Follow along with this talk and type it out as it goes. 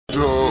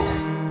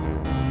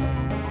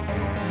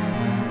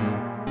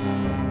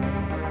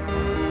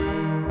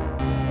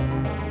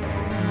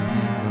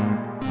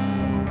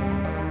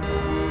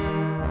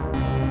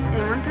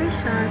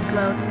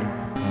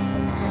melodies.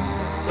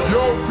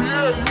 Yo,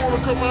 Pierre, you wanna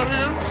come out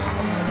here?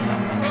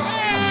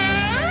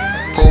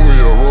 Pull me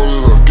up, roll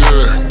it up,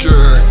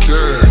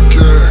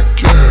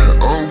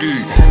 on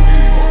geek.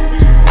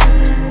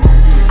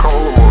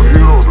 Call him a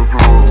hero to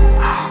blow.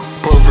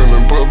 Puffin'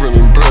 and pad,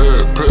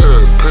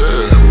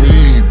 me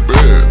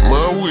bet,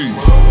 my weed.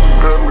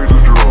 Pat me the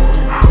drum,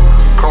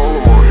 call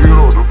him a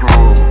hero to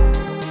blow.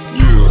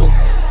 Yeah.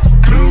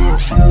 Get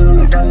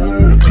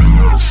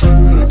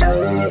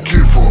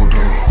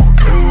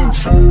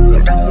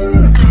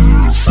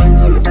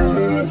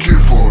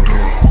for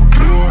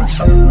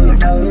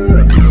down.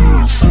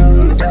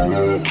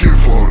 Get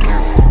for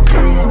down.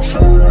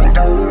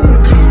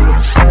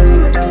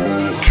 Get for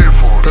down. Get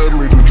for pat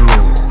me the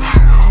drum.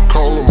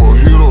 Call him a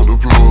hero to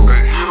blow.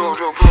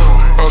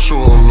 I show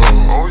her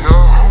love. Oh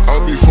yeah. I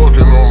be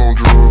fucking on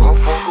drugs. I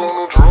fuck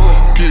on drugs.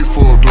 Get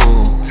for a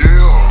dog.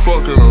 Yeah.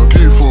 Fucking her.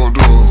 Get for a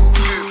dog.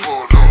 Get for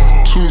a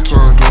dog. 2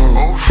 turned up.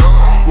 Oh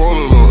yeah.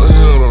 Rollin' up.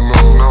 Ain't had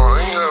enough. Nah,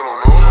 ain't had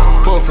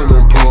enough. Puffin'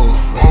 and puff.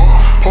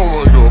 Pull me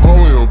up. Pull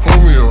me up. Pull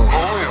me up.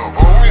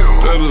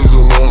 That is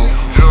enough.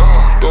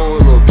 Yeah. Throw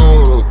it up. Throw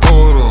it up.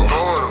 Throw it up.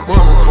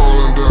 Money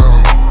falling down.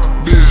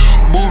 Bitch,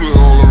 booty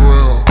all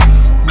around.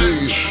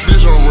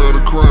 Bitch, I'm ready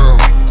to crown.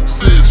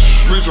 6,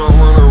 bitch, I'm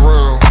running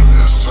around.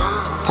 Yes, sir.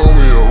 Pull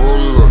me up,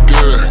 roll it up,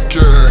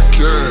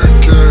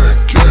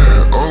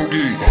 on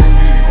geek.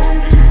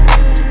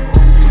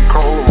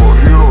 Call him a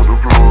hero to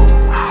blow.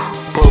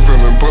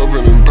 Puffin' and pad,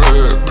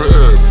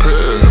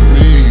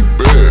 me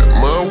bet,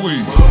 my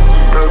weed.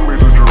 Pat me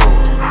the drum.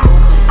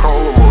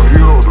 Call him a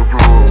hero to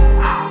blow.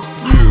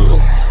 Yeah.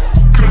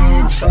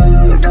 Get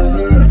for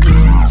down.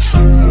 Get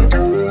for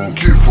down.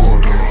 Get for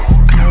down.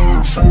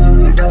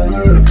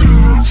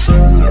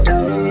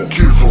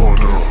 Get for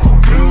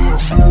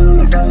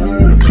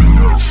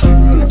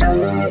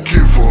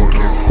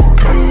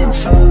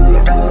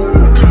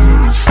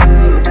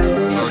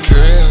I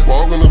can't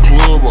walk in the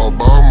club, I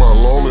buy my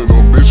lonely.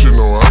 Them bitch, you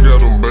know I got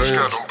them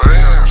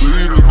bands.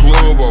 Leave the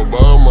club, I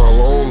buy my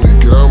lonely.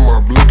 Got my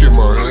blick in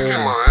my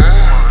hand.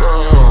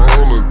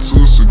 500 to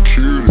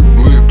security,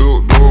 blicked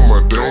up doing my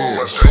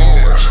dance.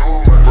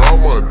 Brought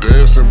my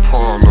dancing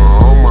partner,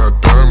 all my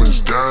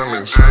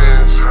diamonds.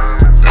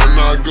 And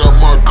I got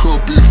my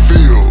cup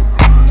filled.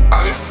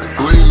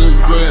 Lean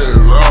his ass,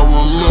 I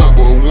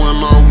remember when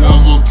I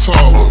was a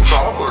toddler.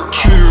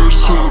 Cheers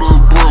to the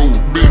bro,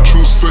 bitch,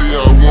 you say I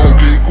won't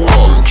get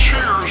guala.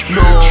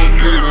 No, I'm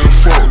getting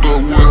fucked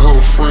up with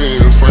her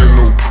friends, ain't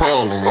no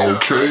problem,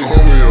 okay?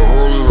 Homie, I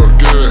roll it up,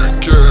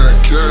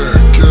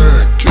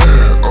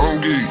 on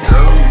geek.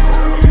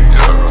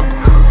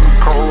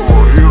 Call him a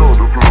hero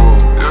to blow.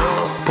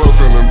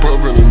 Puffin' and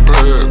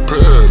pad,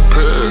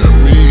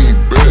 me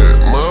bet,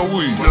 my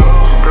weed.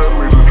 Pat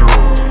me the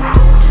drum.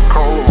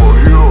 Call him a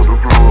hero to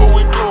blow. What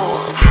we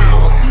doing?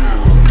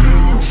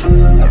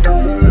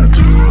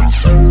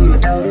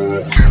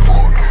 Get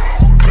for down.